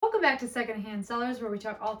Welcome back to Secondhand Sellers, where we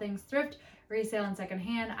talk all things thrift, resale, and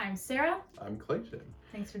secondhand. I'm Sarah. I'm Clayton.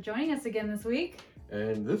 Thanks for joining us again this week.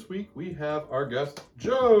 And this week we have our guest,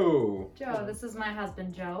 Joe. Joe, this is my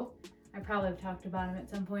husband, Joe. I probably have talked about him at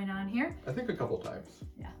some point on here. I think a couple times.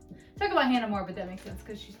 Yeah. Talk about Hannah more, but that makes sense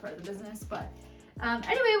because she's part of the business. But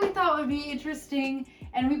anyway, we thought it would be interesting,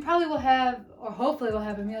 and we probably will have, or hopefully we'll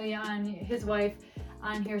have Amelia on, his wife,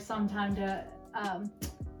 on here sometime to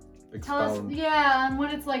tell us, on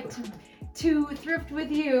what it's like to thrift with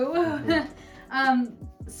you. Mm-hmm.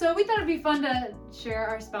 So we thought it'd be fun to share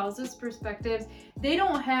our spouses' perspectives. They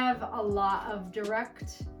don't have a lot of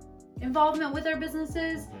direct involvement with our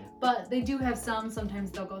businesses, but they do have some. Sometimes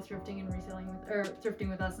they'll go thrifting and reselling or thrifting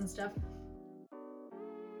with us and stuff.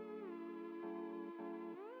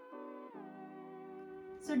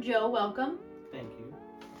 So Joe, welcome. Thank you.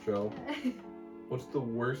 Joe, what's the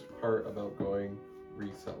worst part about going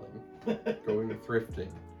reselling? Going thrifting?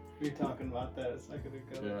 We were talking about that a second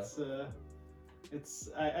ago. Yeah.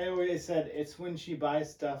 I always said it's when she buys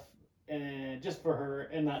stuff and just for her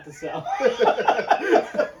and not to sell.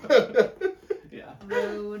 Yeah.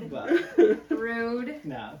 Rude. But Rude.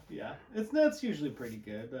 no, yeah. That's usually pretty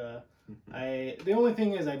good. The only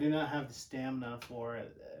thing is I do not have the stamina for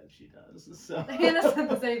it. She does. So Hannah said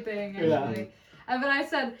the same thing actually. Yeah. But I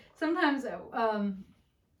said sometimes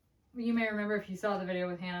you may remember if you saw the video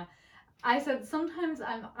with Hannah. I said sometimes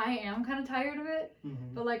I am kind of tired of it,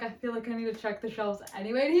 but like I feel like I need to check the shelves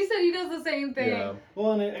anyway. And he said he does the same thing. Yeah.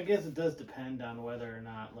 Well, and I guess it does depend on whether or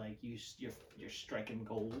not like you're striking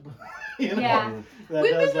gold. You know? Yeah. That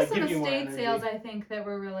We've does, been to some give you more estate energy. sales, I think, that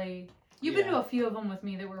were really. You've been to a few of them with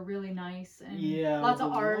me that were really nice and lots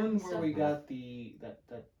of art one and where stuff. we got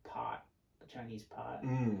that pot, the Chinese pot.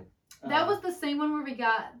 That was the same one where we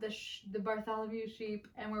got the Bartholomew sheep,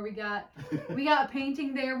 and where we got a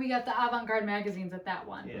painting there. We got the avant-garde magazines at that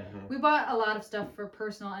one. Yeah. We bought a lot of stuff for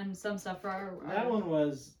personal and some stuff for our That one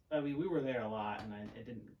was. I mean, we were there a lot, and I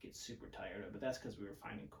didn't get super tired of it. But that's because we were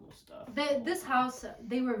finding cool stuff. This house,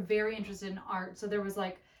 they were very interested in art, so there was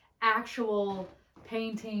like actual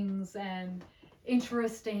paintings and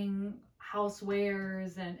interesting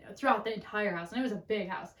housewares and throughout the entire house, and it was a big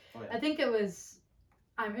house. Oh, yeah. I think it was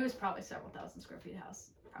probably several thousand square feet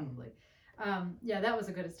house, probably. Yeah, that was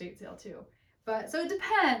a good estate sale too. But so it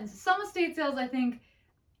depends. Some estate sales, I think,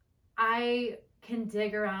 I can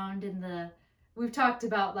dig around in the. We've talked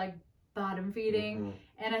about like bottom feeding,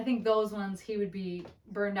 and I think those ones he would be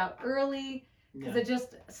burned out early.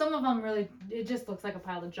 Because some of them really, it just looks like a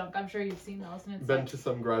pile of junk. I'm sure you've seen those. And it's Been to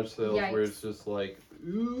some garage sales where it's just like,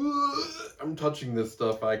 I'm touching this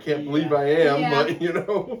stuff. I can't believe I am, but you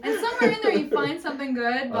know. And somewhere in there you find something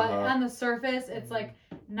good, but on the surface it's like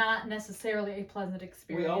not necessarily a pleasant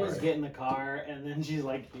experience. We always get in the car, and then she's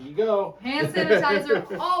like, "Here you go." Hand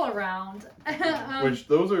sanitizer all around. Which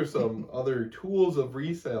those are some other tools of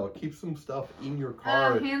resale. Keep some stuff in your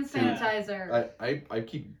car. Hand sanitizer. I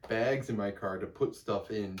keep bags in my car to put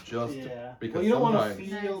stuff in just because well, you don't want to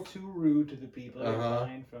sometimes feel too rude to the people you're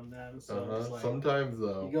buying from them. So it's like, sometimes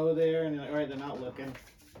though. You go there and you're like, all right, they're not looking.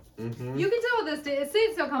 You can tell with this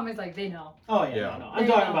estate sale companies, like they know. Oh yeah. No. I'm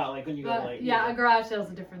talking about like when you go like a garage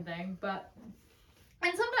sale's a different thing, but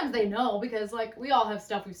and sometimes they know because like we all have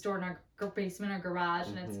stuff we store in our basement or garage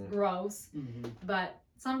and it's gross. But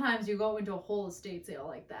sometimes you go into a whole estate sale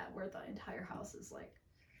like that where the entire house is like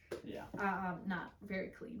not very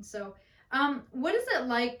clean. So what is it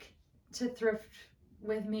like to thrift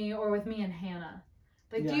with me or with me and Hannah?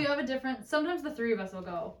 Like do you have a different? Sometimes the three of us will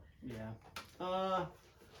go.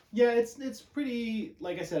 Yeah, it's pretty,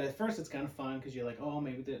 like I said, at first it's kind of fun because you're like, oh,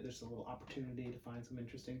 maybe there's a little opportunity to find some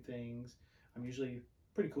interesting things. I'm usually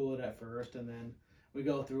pretty cool at first, and then we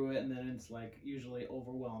go through it, and then it's like usually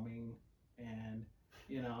overwhelming, and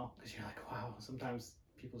you know, because you're like, wow, sometimes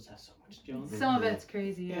people just have so much junk. Some of it's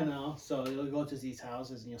crazy, You know, so you'll go to these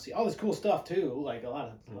houses and you'll see all this cool stuff too, like a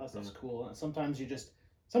lot of stuff's cool, and sometimes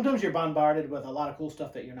you're bombarded with a lot of cool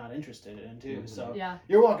stuff that you're not interested in too. So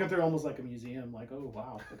you're walking through almost like a museum, like, oh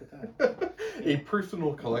wow, look at that. A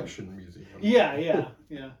personal collection museum. Yeah.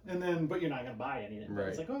 And then, but you're not gonna buy anything. Right.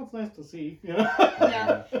 It's like, oh, it's nice to see. You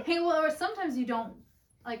know? Hey, well, or sometimes you don't.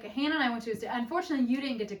 Like Hannah and I went to estate. Unfortunately, you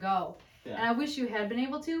didn't get to go, and I wish you had been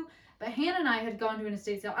able to. But Hannah and I had gone to an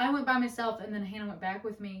estate sale. I went by myself, and then Hannah went back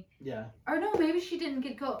with me. Yeah. Or no, maybe she didn't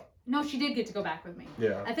get to go. No, she did get to go back with me.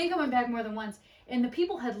 Yeah. I think I went back more than once. And the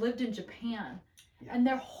people had lived in Japan. And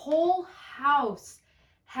their whole house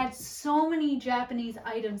had so many Japanese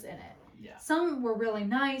items in it. Yeah. Some were really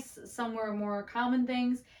nice. Some were more common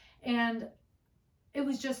things. And it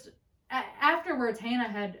was just, afterwards, Hannah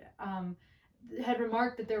had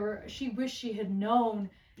remarked that she wished she had known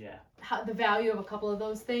the value of a couple of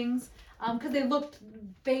those things, because they looked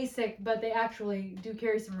basic, but they actually do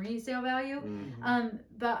carry some resale value.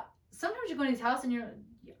 But sometimes you go in these houses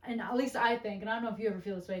and at least I think, and I don't know if you ever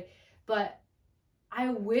feel this way, but I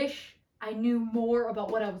wish I knew more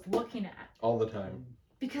about what I was looking at. All the time.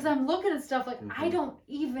 Because I'm looking at stuff like, I don't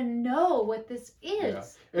even know what this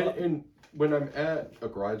is. Yeah. And when I'm at a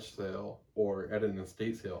garage sale or at an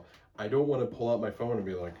estate sale, I don't want to pull out my phone and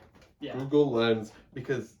be like, Google Lens,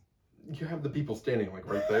 because you have the people standing like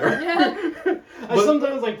right there. I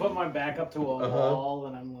sometimes like put my back up to a wall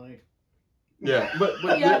and I'm like...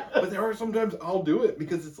 But there are sometimes I'll do it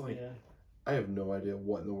because it's like, I have no idea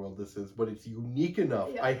what in the world this is, but it's unique enough.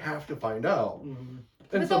 I have to find out.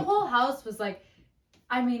 But the whole house was like,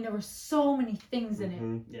 I mean, there were so many things in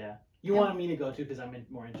it. Yeah. You wanted me to go to because I'm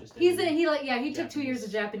more interested. He took 2 years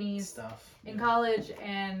of Japanese stuff in college,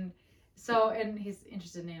 and he's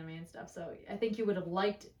interested in anime and stuff. So I think you would have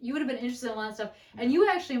been interested in a lot of stuff, and you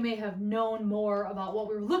actually may have known more about what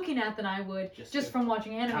we were looking at than I would just from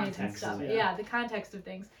watching animes and stuff. Yeah, the context of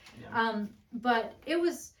things. Yeah. But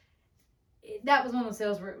that was one of those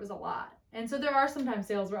sales where it was a lot. And so there are sometimes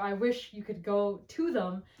sales where I wish you could go to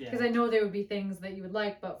them because I know there would be things that you would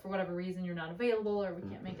like, but for whatever reason you're not available or we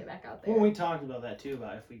can't make it back out there. Well, we talked about that too,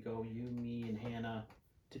 about if we go, you, me, and Hannah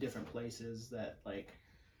to different places that like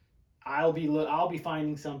I'll be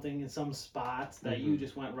finding something in some spots that you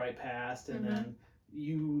just went right past, and then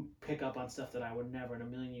you pick up on stuff that I would never in a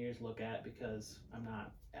million years look at because I'm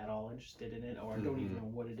not at all interested in it or don't even know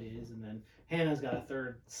what it is. And then Hannah's got a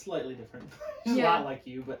third, slightly different. She's a lot like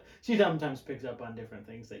you, but she sometimes picks up on different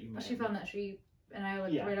things that you might. She found that sheep, and I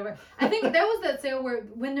looked right over. I think that was that sale where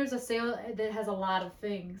when there's a sale that has a lot of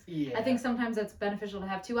things, I think sometimes that's beneficial to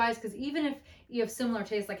have two eyes, because even if you have similar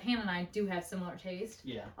taste, like Hannah and I do have similar taste.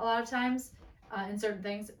 Yeah. A lot of times, in certain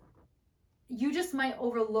things, you just might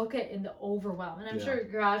overlook it in the overwhelm. And I'm sure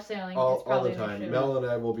garage selling is probably all the time. Mel and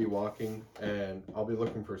I will be walking, and I'll be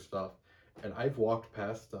looking for stuff, and I've walked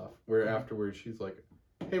past stuff where afterwards she's like,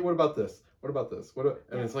 "Hey, what about this? What about this?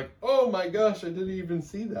 And it's like, oh my gosh, I didn't even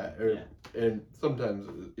see that." And sometimes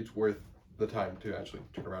it's worth the time to actually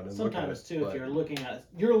turn around and look at it. Sometimes too, if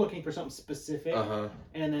you're looking for something specific,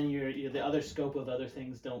 and then you're the other scope of other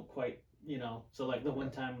things don't quite, So like the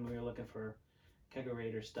one time we were looking for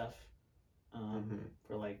kegerator stuff,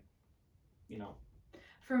 for like,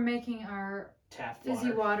 for making our tap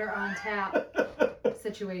fizzy water on tap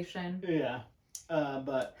situation. Yeah.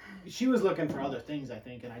 But she was looking for other things, I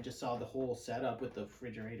think, and I just saw the whole setup with the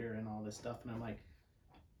refrigerator and all this stuff, and I'm like,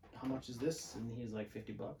 how much is this? And he's like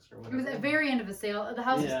 $50 or whatever. It was at the very end of a sale. The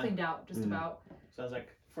house was cleaned out, just about. So I was like,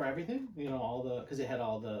 for everything? Because it had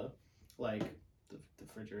all the, like, the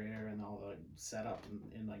refrigerator and all the setup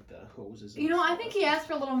and like the hoses. I think he asked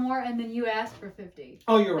for a little more, and then you asked for 50.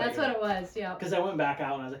 Oh, you're right. That's what it was, yeah. Because I went back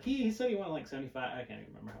out and I was like, he said he wanted like 75. I can't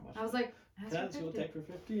even remember how much. I was like, can I just go take for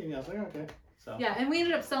 50? And I was like, okay. So. Yeah, and we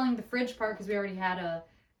ended up selling the fridge part because we already had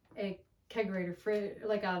a kegerator fridge,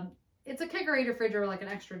 it's a kegerator fridge or like an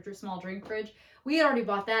extra small drink fridge. We had already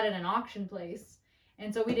bought that at an auction place,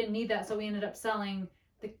 and so we didn't need that. So we ended up selling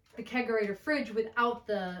the kegerator fridge without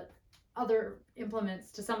the other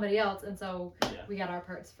implements to somebody else, and so we got our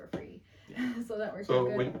parts for free. Yeah. So that worked out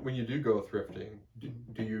good. So when you do go thrifting,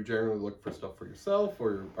 do you generally look for stuff for yourself,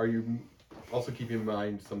 or are you also keeping in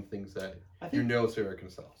mind some things that Sarah can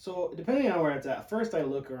sell? So depending on where it's at, first I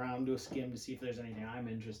look around, do a skim to see if there's anything I'm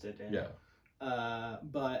interested in. Yeah.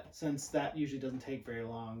 But since that usually doesn't take very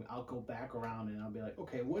long, I'll go back around and I'll be like,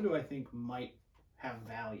 okay, what do I think might have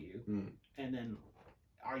value? And then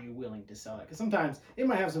are you willing to sell it? Because sometimes it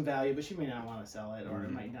might have some value, but she may not want to sell it, or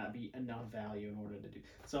it might not be enough value in order to do.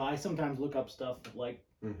 So I sometimes look up stuff like,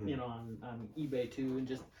 on eBay too, and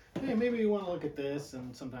just, hey, maybe you want to look at this.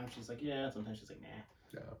 And sometimes she's like, yeah. Sometimes she's like, nah.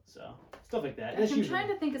 Yeah. So stuff like that. I'm trying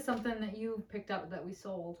to think of something that you picked up that we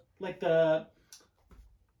sold. Like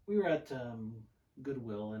we were at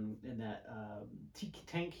Goodwill and that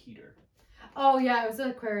tank heater. Oh yeah, it was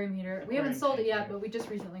an aquarium heater. We haven't sold it yet, but we just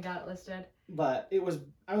recently got it listed. But I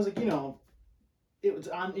was like, it was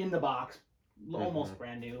in the box, almost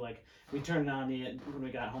brand new. Like we turned it on when we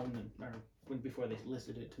got home, before they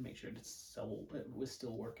listed it to make sure it was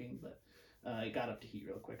still working. But it got up to heat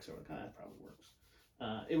real quick, so it kind of probably works.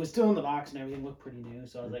 It was still in the box and everything looked pretty new.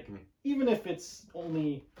 So I was like, even if it's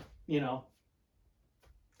only,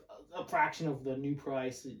 a fraction of the new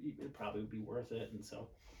price, it probably would be worth it. And so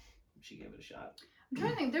she gave it a shot. I'm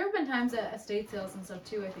trying to think. There have been times at estate sales and stuff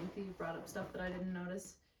too, I think, that you brought up stuff that I didn't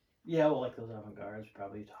notice. Yeah, well, like those avant-gardes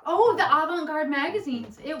probably. Oh, the avant-garde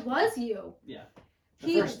magazines. It was you. Yeah.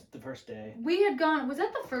 The first day. We had gone, was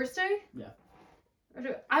that the first day? Yeah.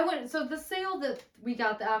 I went, so the sale that we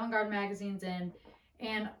got the avant-garde magazines in,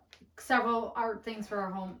 and several art things for our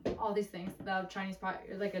home, all these things, the Chinese pot,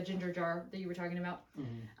 like a ginger jar that you were talking about.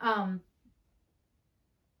 Mm-hmm.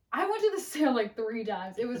 I went to the sale like 3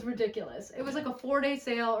 times. It was ridiculous. It was like a 4-day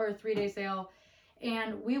sale or a 3-day sale.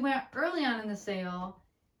 And we went early on in the sale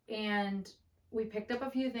and we picked up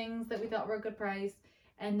a few things that we thought were a good price.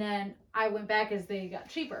 And then I went back as they got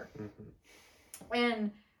cheaper. Mm-hmm.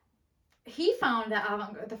 And he found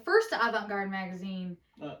the first avant-garde magazine.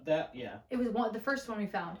 It was the first one we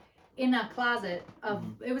found in a closet of,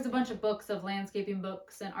 it was a bunch of books of landscaping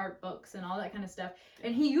books and art books and all that kind of stuff.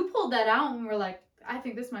 And you pulled that out and we're like, I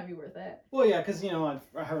think this might be worth it. Well, yeah, because,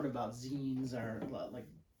 I heard about zines are, like,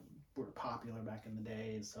 were popular back in the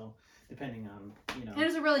day, so depending on, And it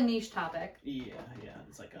was a really niche topic. Yeah,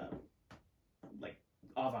 it's like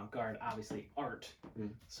avant-garde, obviously, art.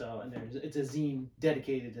 So, and it's a zine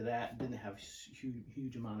dedicated to that. Didn't have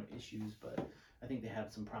huge amount of issues, but I think they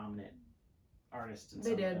have some prominent artists in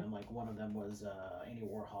some of them. Like, one of them was Andy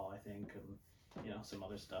Warhol, I think, and, some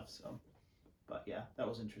other stuff, so... But yeah, that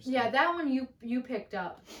was interesting. Yeah, that one you picked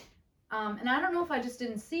up, and I don't know if I just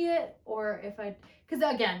didn't see it or if because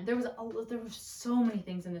again there was so many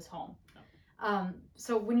things in this home.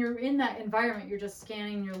 So when you're in that environment, you're just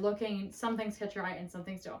scanning, you're looking. Some things catch your eye and some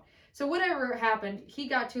things don't. So whatever happened, he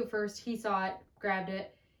got to it first. He saw it, grabbed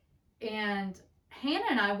it, and Hannah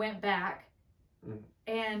and I went back,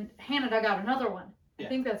 and Hannah dug out another one. I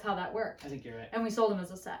think that's how that worked. I think you're right. And we sold them as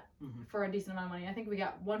a set for a decent amount of money. I think we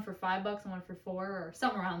got one for $5 and one for $4 or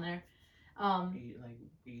something around there. Like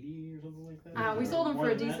 80 or something like that. We sold them for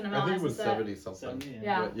a decent amount. I think it was 70 something.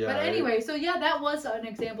 Yeah. But anyway, so yeah, that was an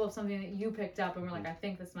example of something that you picked up, and we're like, I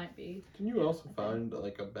think this might be. Can you also find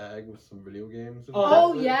like a bag with some video games?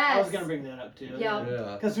 Oh yes. I was gonna bring that up too.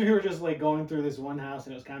 Yeah. Because we were just like going through this one house,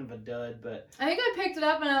 and it was kind of a dud, but. I think I picked it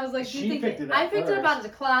up, and I was like, I picked it up out of the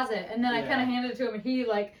closet, and then I kind of handed it to him, and he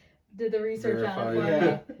like did the research on it.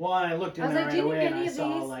 Yeah. Well, I looked in there right away, and I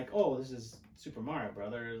saw these? like, oh, this is Super Mario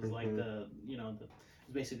Brothers, like the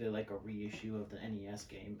it's basically like a reissue of the NES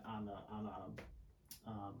game on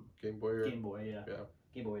a Game Boy. Game Boy, yeah.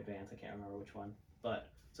 Game Boy Advance. I can't remember which one, but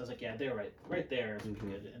so I was like, yeah, they're right there. It's pretty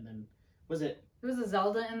good. And then was it? There was a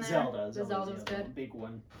Zelda in there. Zelda was good. One, big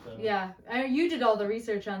one. Yeah, you did all the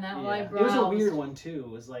research on that. Yeah. While I It was a browsed. weird one too. It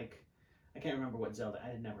was like I can't remember what Zelda. I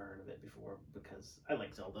had never heard of it before because I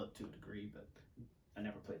like Zelda to a degree, but I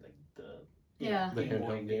never played like the Game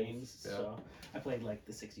Boy games. Yeah. So I played like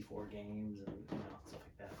the 64 games and stuff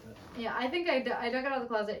like that. But... Yeah, I think I dug it out of the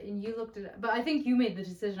closet and you looked at it, but I think you made the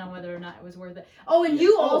decision on whether or not it was worth it. Oh, and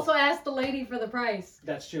you also asked the lady for the price.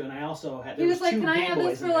 That's true, and I also had. He was like, "Can I have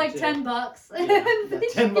this for like $10?" Yeah,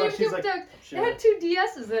 $10. She's like, sure. It had 2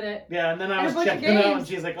 DSs in it. Yeah, and then I was checking it out, and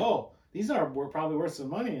she's like, "Oh, these were probably worth some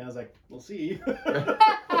money." I was like, "We'll see."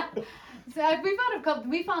 So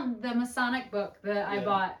we found the Masonic book that I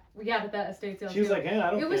bought. We got at that estate sale. She was like, "Yeah,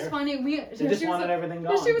 I don't care." It was funny. They just wanted everything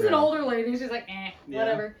gone. She was an older lady. She's like,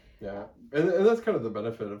 whatever. Yeah, and that's kind of the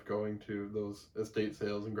benefit of going to those estate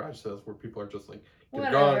sales and garage sales where people are just like,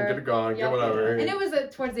 get it gone, get whatever. And it was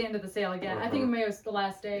towards the end of the sale again. I think maybe it was the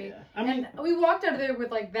last day. Yeah. And we walked out of there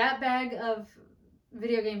with like that bag of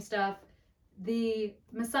video game stuff, the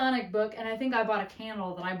Masonic book, and I think I bought a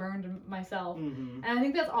candle that I burned myself. And I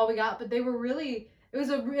think that's all we got. But they were really, it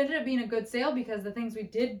ended up being a good sale because the things we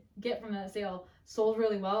did get from that sale sold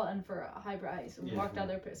really well and for a high price. We walked out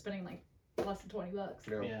there spending like less than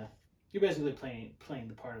 $20. Yeah. You're basically playing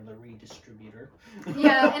the part of the redistributor.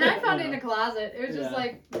 Yeah, and I found it in a closet. It was just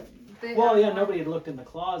like... nobody had looked in the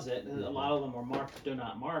closet. A lot of them were marked, do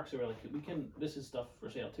not mark, so we're like, this is stuff for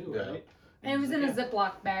sale too, right? And it was in a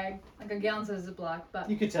Ziploc bag, like a gallon-size Ziploc, but...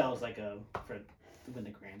 You could tell it was like for when the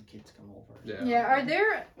grandkids come over. Yeah, are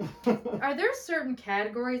there certain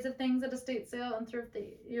categories of things at estate sale and thrift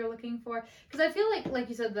that you're looking for? Because I feel like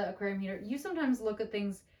you said, the aquarium heater, you sometimes look at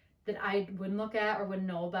things that I wouldn't look at or wouldn't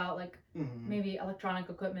know about, like maybe electronic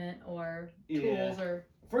equipment or tools or...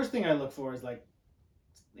 First thing I look for is like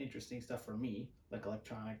interesting stuff for me, like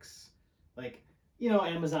electronics, like,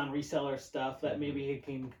 Amazon reseller stuff that maybe it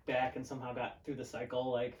came back and somehow got through the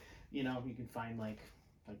cycle. Like, you can find like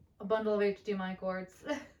a bundle of HDMI cords.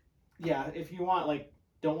 Yeah, if you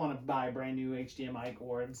don't want to buy brand new HDMI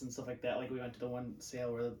cords and stuff like that. Like we went to the one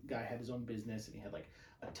sale where the guy had his own business and he had like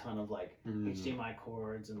a ton of HDMI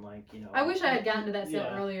cords and I wish I had gotten to that sale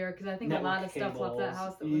earlier because I think network a lot of stuff left that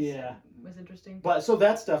house that was interesting. But so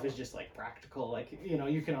that stuff is just practical.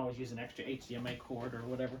 You can always use an extra HDMI cord or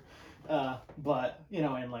whatever. But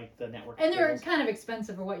and the network. And they're kind of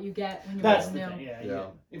expensive for what you get when you That's buy the them thing. new. Yeah.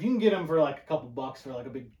 If you can get them for a couple bucks for a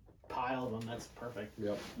big pile of them, that's perfect.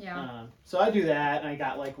 Yep. Yeah. So I do that, and I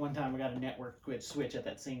got like one time I got a network switch at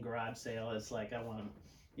that same garage sale. It's like I want,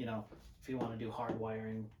 you know, if you want to do hard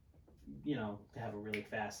wiring, you know, to have a really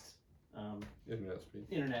fast Internet speed.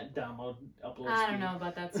 internet download upload. I don't know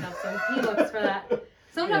about that stuff, so he looks for that.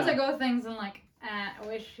 Sometimes I go with things and like, I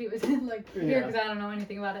wish he was like here because I don't know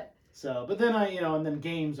anything about it. So, but then and then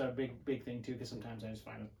games are a big thing too, because sometimes I just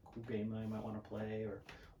find a cool game that I might want to play or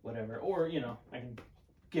whatever, or I can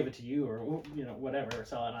give it to you or whatever, or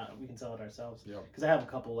sell it on. We can sell it ourselves. Yep. Because I have a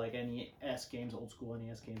couple like NES games, old school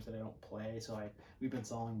NES games that I don't play, so we've been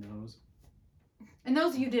selling those. And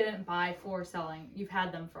those you didn't buy for selling. You've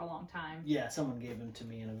had them for a long time. Yeah, someone gave them to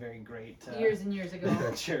me in a very great years and years ago.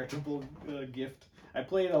 charitable gift. I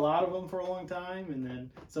played a lot of them for a long time, and then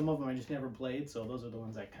some of them I just never played, so those are the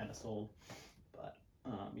ones I kind of sold. But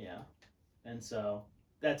yeah, and so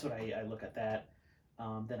that's what I look at that.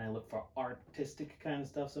 Then I look for artistic kind of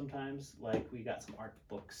stuff sometimes. Like we got some art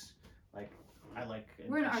books. Like I like.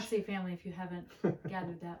 We're an artsy family. If you haven't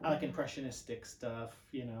gathered that. I like impressionistic stuff.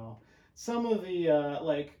 Some of the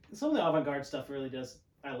avant-garde stuff really does.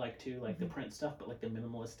 I like too, like the print stuff, but like the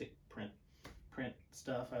minimalistic print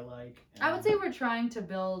stuff I like. And I would say we're trying to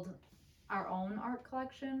build our own art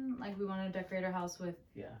collection. Like we want to decorate our house with.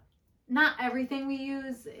 Yeah. Not everything we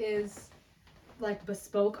use is like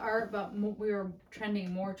bespoke art, but we were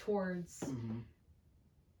trending more towards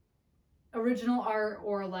original art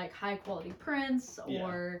or like high quality prints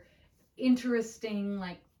or interesting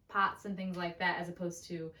like pots and things like that, as opposed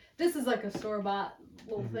to this is like a store-bought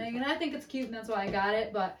little thing, and I think it's cute and that's why I got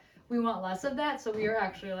it, but we want less of that, so we are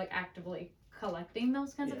actually like actively collecting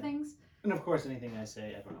those kinds of things. And of course, anything I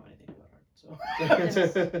say, I don't know anything about art,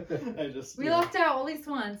 so I just we lucked out at least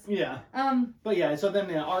once. Yeah. But yeah, so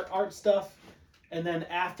then art stuff, and then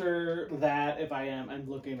after that, if I'm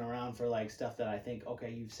looking around for like stuff that I think,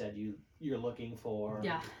 okay, you've said you're looking for,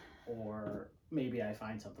 or maybe I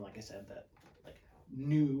find something like I said that like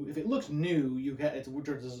new. If it looks new,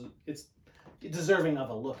 it's deserving of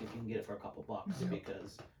a look if you can get it for a couple bucks,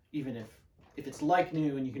 because even if it's like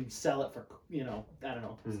new and you can sell it for I don't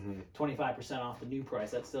know 25% off the new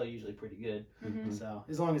price, that's still usually pretty good. So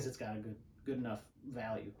as long as it's got a good enough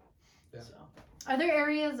value. Yeah. So. Are there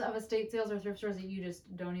areas of estate sales or thrift stores that you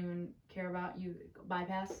just don't even care about? You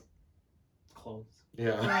bypass? Clothes.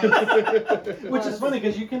 Yeah. Which is funny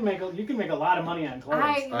because you can make a lot of money on clothes.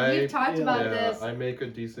 We've talked about this. I make a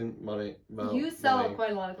decent money. You sell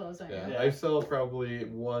quite a lot of clothes, don't you? I sell probably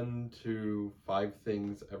 1 to 5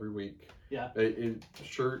 things every week. Yeah.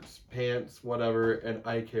 Shirts, pants, whatever, and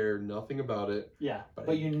I care nothing about it. Yeah. But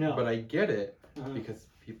But I get it because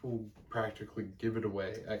people practically give it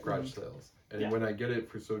away at garage sales, and when I get it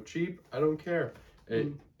for so cheap, I don't care.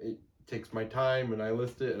 It takes my time, and I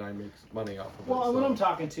list it, and I make money off of it. Well, when I'm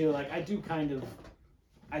talking to, like, I do kind of,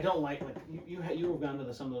 I don't like you have gone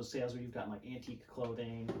to some of those sales where you've gotten like antique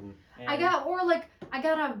clothing. And I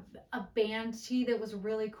got a band tee that was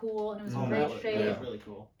really cool and it was in great shape. That was really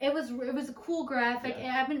cool. It was a cool graphic.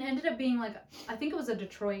 Yeah. It ended up being like, I think it was a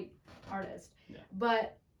Detroit artist,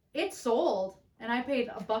 but it sold. And I paid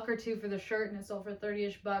 $1 or $2 for the shirt, and it sold for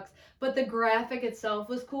 $30-ish bucks. But the graphic itself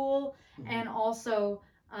was cool, and also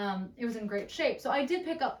it was in great shape. So I did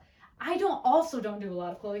pick up. I don't do a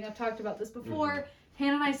lot of clothing. I've talked about this before.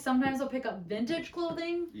 Hannah and I sometimes will pick up vintage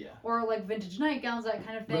clothing, or like vintage nightgowns, that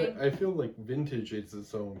kind of thing. But I feel like vintage is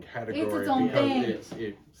its own category. It's its own thing.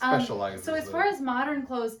 It specializes. So as far as modern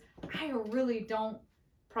clothes, I really don't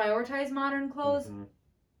prioritize modern clothes.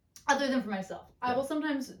 Other than for myself. I will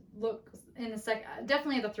sometimes look in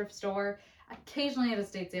definitely at the thrift store, occasionally at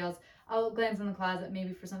estate sales. I'll glance in the closet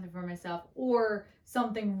maybe for something for myself or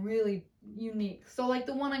something really unique. So like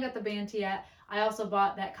the one I got the band tee at, I also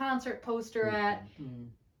bought that concert poster at.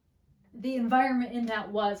 The environment in that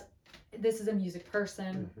was, this is a music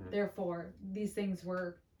person, therefore these things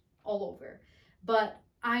were all over. But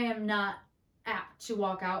I am not apt to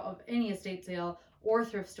walk out of any estate sale or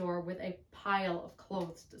thrift store with a pile of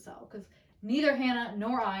clothes to sell, because neither Hannah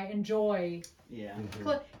nor I enjoy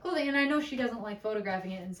clothing, and I know she doesn't like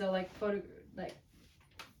photographing it, and so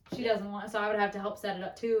she doesn't want, so I would have to help set it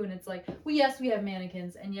up too. And it's like, well, yes, we have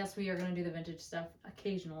mannequins, and yes, we are going to do the vintage stuff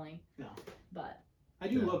occasionally. But I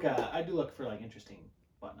do look for like interesting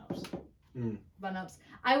button-ups. Button-ups.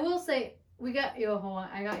 I will say, I got you a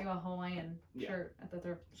Hawaiian shirt at the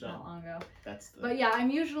thrift not long ago. But yeah, I'm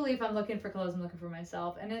usually, if I'm looking for clothes, I'm looking for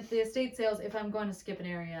myself. And at the estate sales, if I'm going to skip an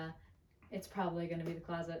area, it's probably going to be the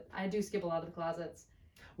closet. I do skip a lot of the closets.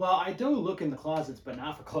 Well, I do look in the closets, but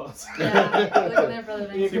not for clothes. Yeah, looking there for other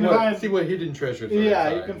things. See what hidden treasures are Yeah,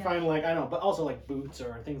 inside. you can find like, I don't know, but also like boots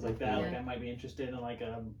or things like that. Yeah. Like I might be interested in like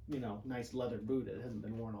a nice leather boot that hasn't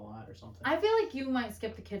been worn a lot or something. I feel like you might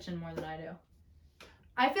skip the kitchen more than I do.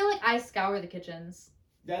 I feel like I scour the kitchens.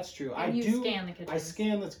 That's true. And you scan the kitchens. I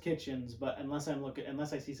scan the kitchens, but unless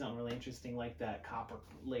I see something really interesting like that copper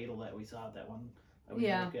ladle that we saw at that one. That we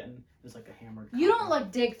ended up getting. It's like a hammered. You don't copper.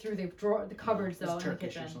 like dig through the cupboards No, though it's in the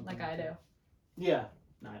Turkish or kitchen something like I do. Yeah.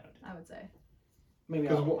 No, I don't do that. I would say. Maybe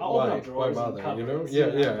Because I'll open up why drawers and bother? You know? cupboards,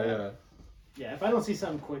 Yeah. Yeah, if I don't see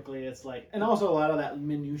something quickly, it's like, and also a lot of that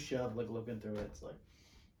minutia of like looking through it, it's like,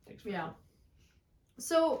 takes forever. Yeah.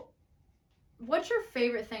 So, what's your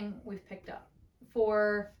favorite thing we've picked up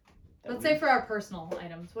for? Let's say for our personal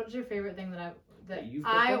items. What is your favorite thing that you've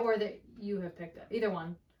picked up? or that you have picked up? Either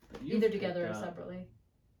one, You've either picked together or up separately.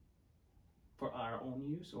 For our own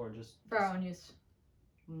use or just For our own use.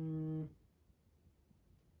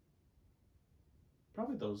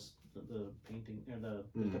 Probably those the painting or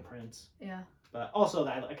the prints. Yeah. But also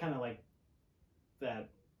that I kind of like that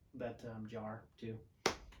jar too.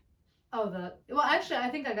 Oh, well, actually, I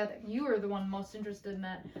think I got that. You were the one most interested in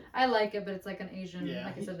that. I like it, but it's like an Asian,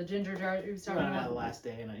 like I said, the ginger jar you was talking about. The last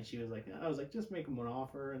day, and she was like, I was like, just make him an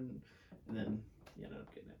offer, and then you ended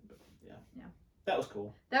up getting it. But yeah, that was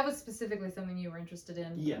cool. That was specifically something you were interested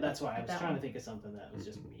in. Yeah, that's why I was trying to think of something that was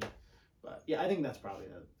just me. But yeah, I think that's probably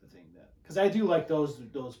the thing because I do like those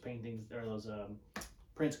paintings or those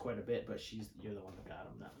prints quite a bit. But you're the one that got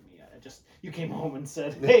them, not me. You came home and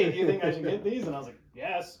said, "Hey, do you think I should get these?" And I was like,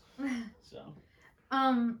 "Yes." So,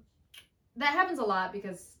 that happens a lot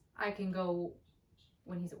because I can go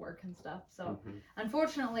when he's at work and stuff. So,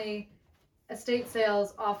 unfortunately, estate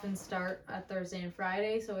sales often start at Thursday and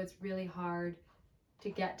Friday, so it's really hard to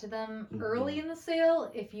get to them early in the sale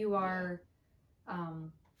if you are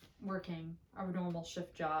working a normal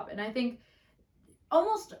shift job. And I think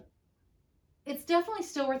it's definitely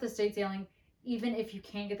still worth estate sailing even if you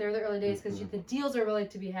can't get there the early days because the deals are really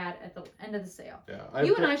to be had at the end of the sale. Yeah,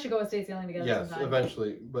 you and I should go estate sailing together sometime. Yes,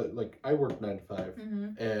 eventually. But like I work 9 to 5,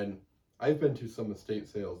 and I've been to some estate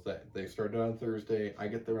sales that they started on Thursday. I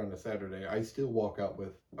get there on a Saturday. I still walk out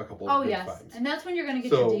with a couple of big finds. And that's when you're going to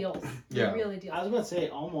get your deals. Yeah, really deals. I was about to say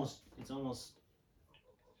it's almost.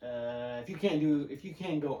 If you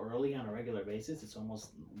can't go early on a regular basis, it's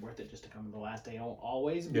almost worth it just to come the last day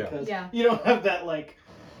always because you don't have that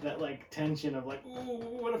tension of like, ooh,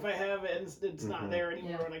 what if I have it and it's not there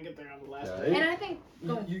anymore when I get there on the last day. And I think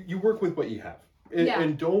you work with what you have,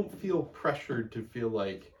 and don't feel pressured to feel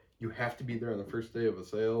like you have to be there on the first day of a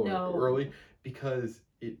sale or early because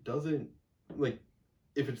it doesn't like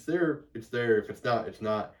if it's there, it's there. If it's not, it's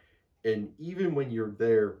not. And even when you're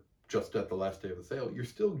there just at the last day of the sale, you're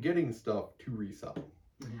still getting stuff to resell.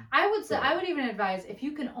 I would say, I would even advise if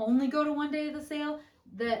you can only go to one day of the sale,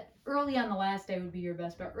 that early on the last day would be your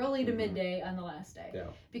best bet. Early to midday on the last day. Yeah.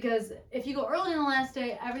 Because if you go early on the last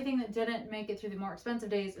day, everything that didn't make it through the more expensive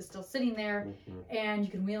days is still sitting there, and you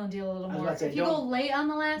can wheel and deal a little more. If you go late on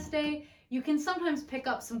the last day, you can sometimes pick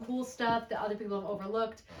up some cool stuff that other people have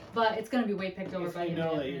overlooked, but it's going to be way picked over by you. If you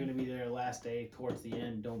know that you're going to be there last day towards the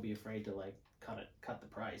end, don't be afraid to cut the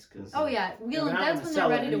price because that's when they're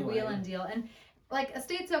ready to wheel and deal. And like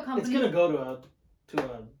estate sale companies, it's gonna go to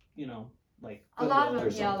a like a lot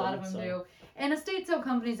of them do. And estate sale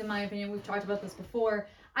companies, in my opinion, we've talked about this before,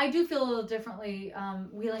 I do feel a little differently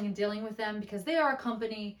wheeling and dealing with them because they are a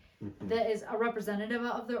company that is a representative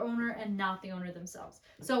of their owner and not the owner themselves.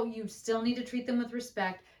 So you still need to treat them with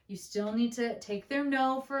respect. You still need to take their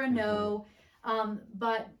no for a no.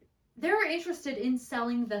 But they're interested in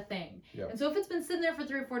selling the thing. Yep. And so if it's been sitting there for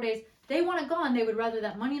 3 or 4 days, they want it gone. They would rather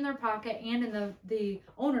that money in their pocket and in the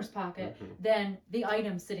owner's pocket than the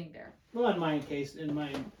item sitting there. Well, in my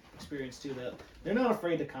experience too, that they're not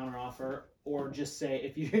afraid to counteroffer or just say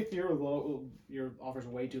if you're low, your offer's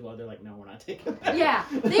way too low. They're like, no, we're not taking that. Yeah,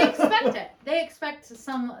 they expect it. They expect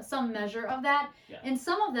some measure of that. Yeah. And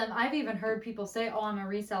some of them, I've even heard people say, "Oh, I'm a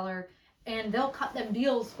reseller." And they'll cut them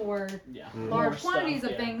deals for large quantities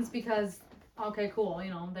of things because, okay, cool,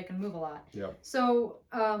 they can move a lot. Yep. So,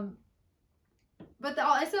 but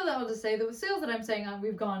I say that I'll just say the sales that I'm saying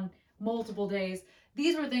we've gone multiple days.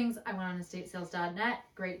 These were things I went on estatesales.net,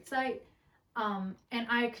 great site, and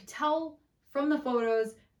I could tell from the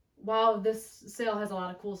photos, wow, this sale has a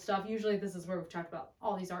lot of cool stuff. Usually, this is where we've talked about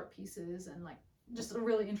all these art pieces and like just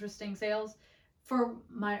really interesting sales. For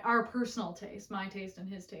our personal taste, my taste and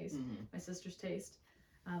his taste, my sister's taste,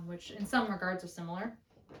 which in some regards are similar,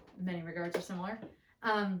 in many regards are similar,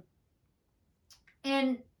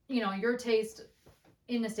 and your taste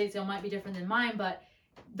in estate sale might be different than mine, but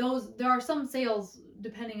there are some sales,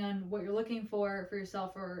 depending on what you're looking for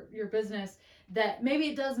yourself or your business, that maybe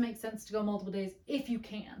it does make sense to go multiple days if you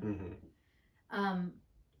can.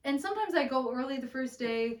 And sometimes I go early the first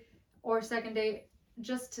day or second day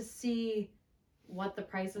just to see what the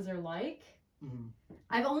prices are like.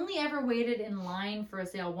 I've only ever waited in line for a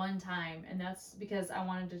sale one time, and that's because I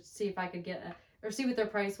wanted to see if I could get see what their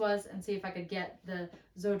price was and see if I could get the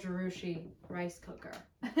Zojirushi rice cooker.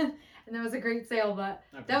 And that was a great sale, but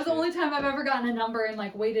that was the only time I've ever gotten a number and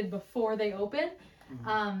like waited before they open.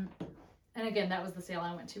 And again, that was the sale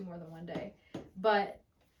I went to more than one day. But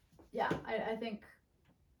yeah, I think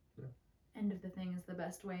end of the thing is the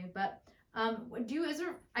best way. But I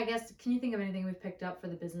guess, can you think of anything we've picked up for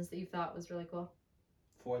the business that you thought was really cool?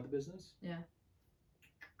 For the business? Yeah.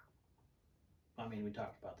 I mean, we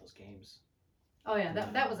talked about those games. Oh yeah,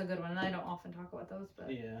 that was a good one, and I don't often talk about those,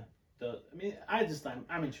 but yeah.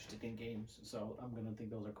 I'm interested in games, so I'm gonna think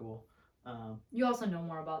those are cool. You also know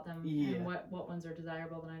more about them Yeah. and what ones are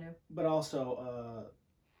desirable than I do. But also,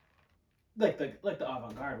 like the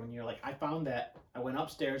avant-garde, when you're like, I found that, I went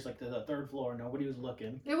upstairs like to the third floor, nobody was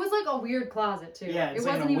looking. It was like a weird closet too. Yeah, it it's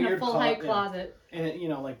like wasn't a even a weird full height closet. And it, you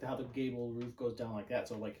know, like how the gable roof goes down like that,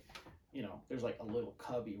 so like, you know, there's like a little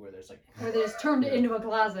cubby where there's like Where they just turned it into a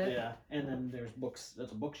closet. Yeah, and then there's books.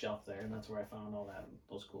 There's a bookshelf there, and that's where I found all that.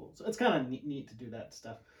 Those cool. So it's kind of neat to do that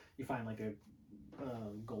stuff. You find like a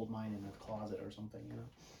gold mine in a closet or something, you know.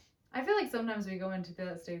 I feel like sometimes we go into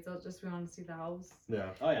the States, we want to see the house. Yeah.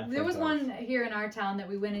 Oh yeah. There was one here in our town that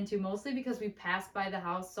we went into mostly because we passed by the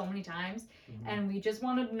house so many times, and we just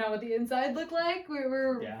wanted to know what the inside looked like. We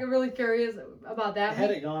were really curious about that. Had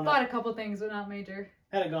We it gone bought up, a couple things, but not major.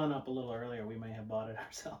 had it gone up a little earlier, we may have bought it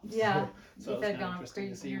ourselves. Yeah. So It it's had kind gone of up interesting to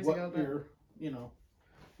crazy see years what ago, but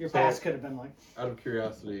your past could have been like. Out of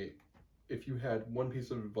curiosity, if you had one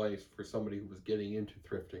piece of advice for somebody who was getting into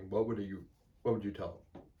thrifting, what would you tell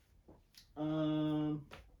them?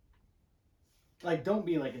 Like, don't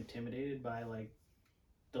be like intimidated by like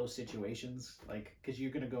those situations, like, because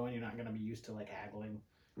you're gonna go and you're not gonna be used to like haggling.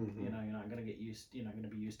 You know, you're not gonna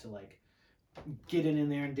be used to like getting in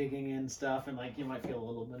there and digging in stuff, and like you might feel a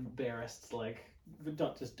little bit embarrassed, like, but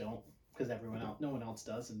don't, because no one else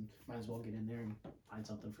does, and might as well get in there and find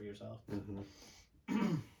something for yourself.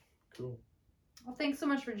 Cool. Well, thanks so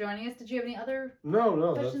much for joining us. Did you have any other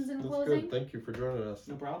No, questions that's in closing? good. Thank you for joining us.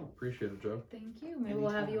 No problem. Appreciate it, Joe. Thank you. Maybe we'll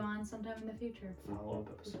have you on sometime in the future. Follow-up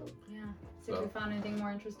episode. Yeah. See if we found anything more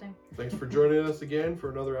interesting. Thanks for joining us again for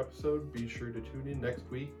another episode. Be sure to tune in next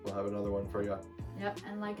week. We'll have another one for you. Yep.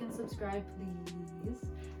 And like and subscribe, please.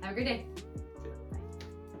 Have a great day.